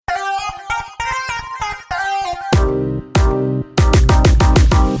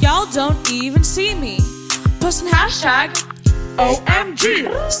Hashtag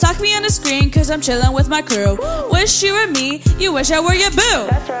OMG. Stalk me on the screen cause I'm chillin' with my crew. Wish you were me, you wish I were your boo.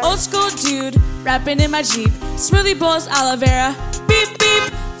 Old school dude, rapping in my Jeep. Smoothie bowls, aloe vera, beep beep.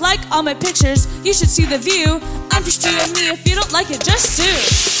 Like all my pictures, you should see the view. I'm just you and me, if you don't like it, just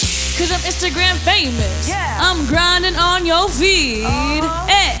sue. Cause I'm Instagram famous. Yeah. I'm grinding on your feed.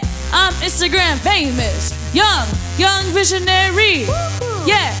 Hey, I'm Instagram famous. Young visionary. Woo-hoo.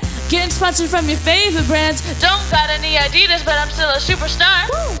 Yeah. Getting sponsored from your favorite brands. Don't got any Adidas, but I'm still a superstar.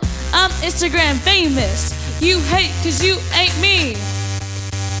 Woo. I'm Instagram famous. You hate cause you ain't me.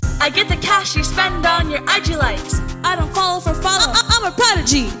 I get the cash you spend on your IG likes. I don't follow for follow. I'm a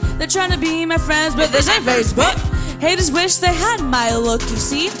prodigy. They're trying to be my friends, but this ain't Facebook. Haters wish they had my look, you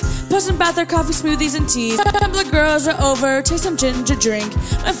see. Posting about their coffee, smoothies, and teas. Tumblr girls are over, taste some ginger drink.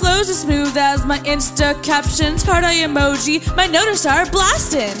 My flow's as smooth as my Insta captions. Heart eye emoji, my notice are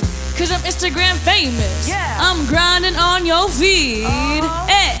blasting. Cause I'm Instagram famous. Yeah. I'm grinding on your feed.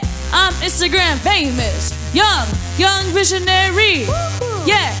 Hey, I'm Instagram famous. Young visionary. Woo-hoo.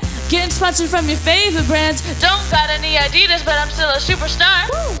 Yeah, getting sponsored from your favorite brands. Don't got any Adidas, but I'm still a superstar.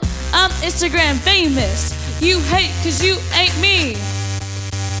 Woo. I'm Instagram famous. You hate cause you ain't me.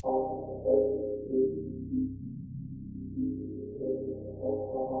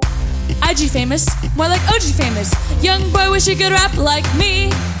 IG famous, more like OG famous. Young boy wish you could rap like me.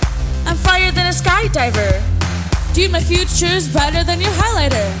 I'm flyer than a skydiver. Dude, my future's brighter than your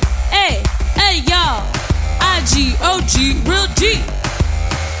highlighter. Hey, y'all. IG, OG, real G.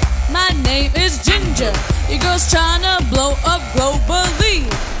 My name is Ginger. Your girl's tryna blow up globally.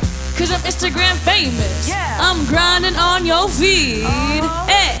 Cause I'm Instagram famous. Yeah. I'm grinding on your feed.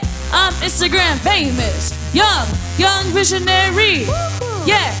 Hey, I'm Instagram famous. Young visionary. Woo-hoo.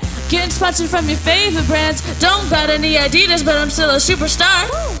 Yeah, getting sponsored from your favorite brands. Don't got any Adidas, but I'm still a superstar.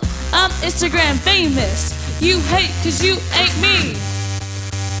 Woo. I'm Instagram famous. You hate cause you ain't me.